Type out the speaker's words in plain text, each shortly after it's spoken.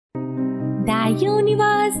The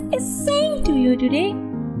universe is saying to you today,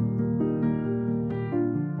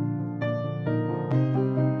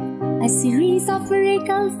 a series of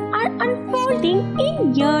miracles are unfolding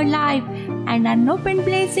in your life, and unopened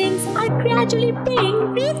blessings are gradually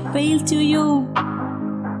being revealed to you.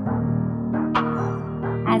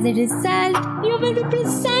 As a result, you will be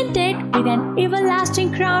presented with an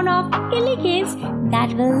everlasting crown of elegance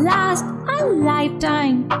that will last a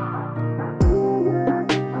lifetime.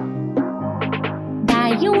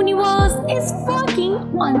 The universe is working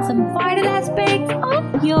on some vital aspects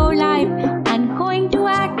of your life and going to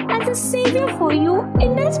act as a savior for you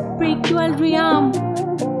in the spiritual realm.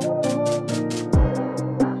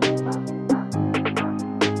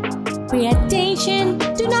 Pay attention,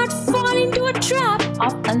 do not fall into a trap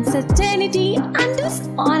of uncertainty and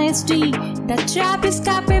dishonesty. The trap is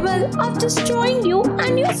capable of destroying you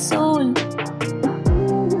and your soul.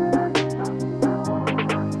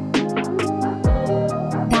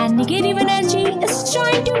 The negative energy is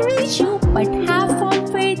trying to reach you, but have firm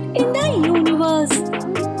faith in the universe.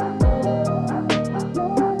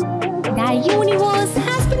 The universe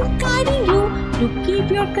has been guiding you to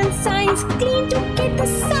keep your conscience clean to get the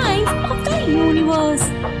signs of the universe.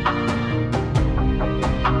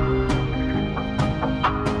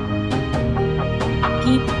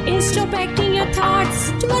 Keep introspecting your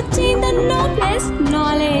thoughts to attain the noblest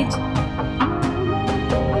knowledge.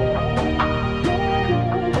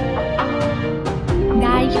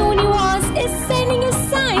 The universe is sending you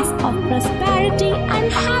signs of prosperity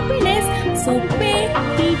and happiness, so pay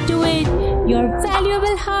heed to it. Your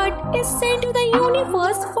valuable heart is sent to the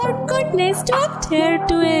universe for goodness to adhere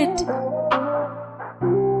to it.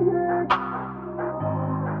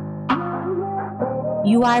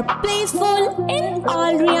 You are blissful in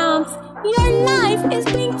all realms. Your life is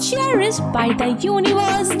being cherished by the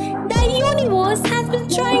universe. The universe has been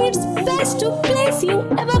trying its best to place you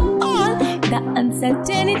above all the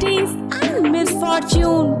uncertainties and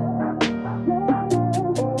misfortune.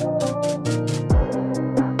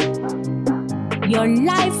 Your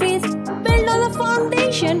life is built on the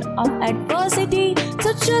foundation of adversity,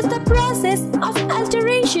 so trust the process of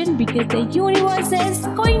alteration because the universe is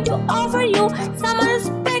going to offer you some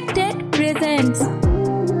unexpected presents.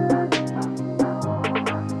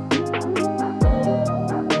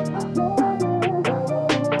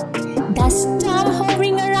 The storm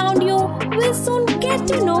hovering around you will soon get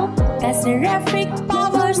to know the seraphic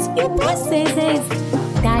powers you possess.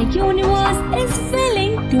 The universe is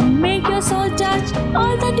willing to make your soul touch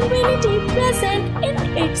all the divinity present in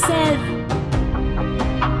itself.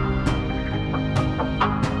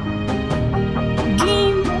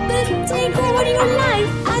 Gleam will take over your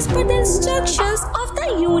life as per the instructions of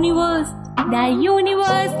the universe. The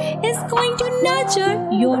universe is going to nurture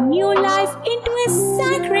your new life into a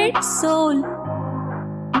sacred soul.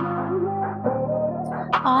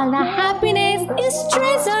 All the happiness is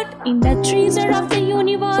treasured in the treasure of the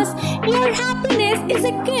universe. Your happiness is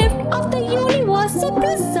a gift of the universe, so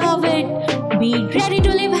preserve it. Be ready to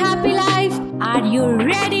live happy life. Are you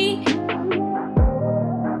ready?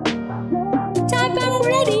 Type I'm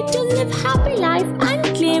ready to live happy life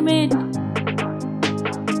and claim it.